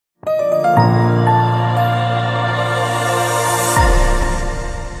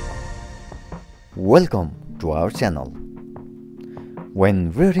Welcome to our channel.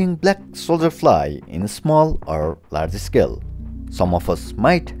 When rearing black soldier fly in small or large scale, some of us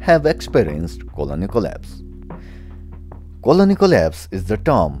might have experienced colony collapse. Colony collapse is the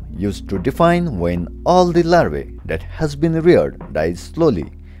term used to define when all the larvae that has been reared dies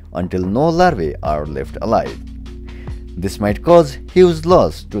slowly until no larvae are left alive. This might cause huge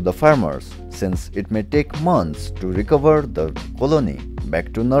loss to the farmers since it may take months to recover the colony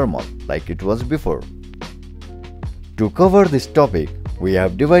back to normal like it was before. To cover this topic, we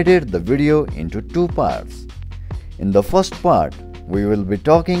have divided the video into two parts. In the first part, we will be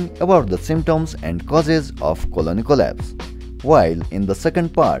talking about the symptoms and causes of colony collapse, while in the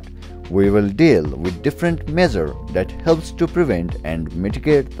second part, we will deal with different measures that helps to prevent and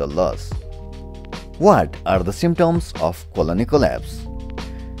mitigate the loss. What are the symptoms of colony collapse?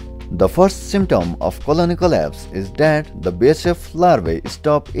 The first symptom of colony collapse is that the BSF larvae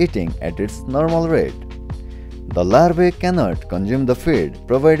stop eating at its normal rate. The larvae cannot consume the feed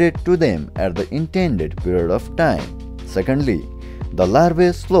provided to them at the intended period of time. Secondly, the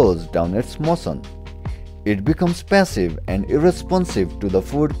larvae slows down its motion. It becomes passive and irresponsive to the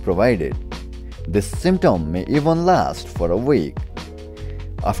food provided. This symptom may even last for a week.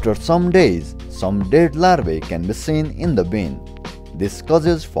 After some days, some dead larvae can be seen in the bin. This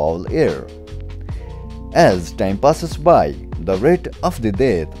causes foul air. As time passes by, the rate of the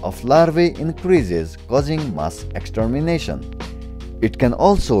death of larvae increases, causing mass extermination. It can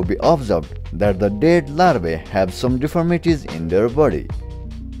also be observed that the dead larvae have some deformities in their body.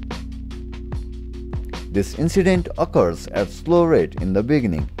 This incident occurs at slow rate in the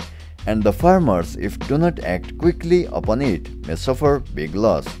beginning, and the farmers, if do not act quickly upon it, may suffer big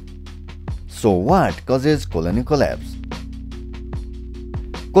loss. So what causes colony collapse?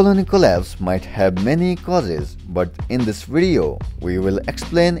 Colony collapse might have many causes, but in this video, we will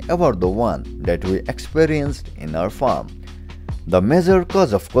explain about the one that we experienced in our farm. The major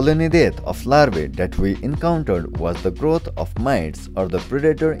cause of colony death of larvae that we encountered was the growth of mites or the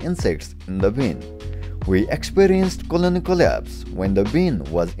predator insects in the bin. We experienced colony collapse when the bin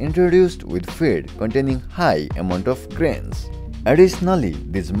was introduced with feed containing high amount of grains. Additionally,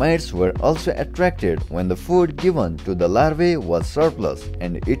 these mites were also attracted when the food given to the larvae was surplus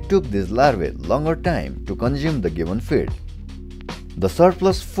and it took these larvae longer time to consume the given feed. The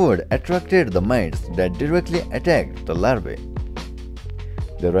surplus food attracted the mites that directly attacked the larvae.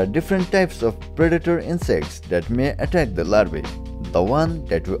 There are different types of predator insects that may attack the larvae. The one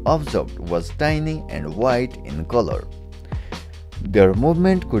that we observed was tiny and white in color. Their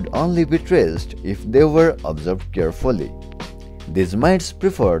movement could only be traced if they were observed carefully. These mites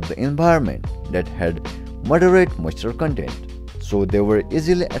preferred the environment that had moderate moisture content, so they were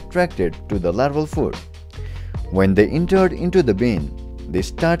easily attracted to the larval food. When they entered into the bin, they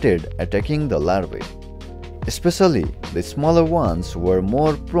started attacking the larvae. Especially the smaller ones were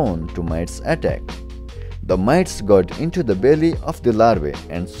more prone to mites attack. The mites got into the belly of the larvae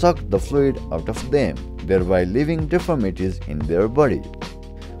and sucked the fluid out of them, thereby leaving deformities in their body.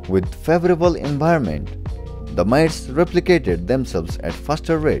 With favorable environment, the mites replicated themselves at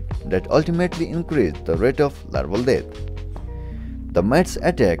faster rate that ultimately increased the rate of larval death. The mites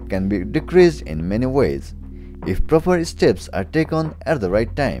attack can be decreased in many ways. If proper steps are taken at the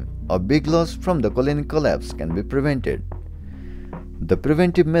right time, a big loss from the colony collapse can be prevented. The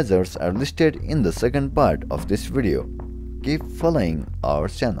preventive measures are listed in the second part of this video. Keep following our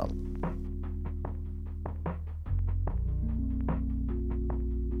channel.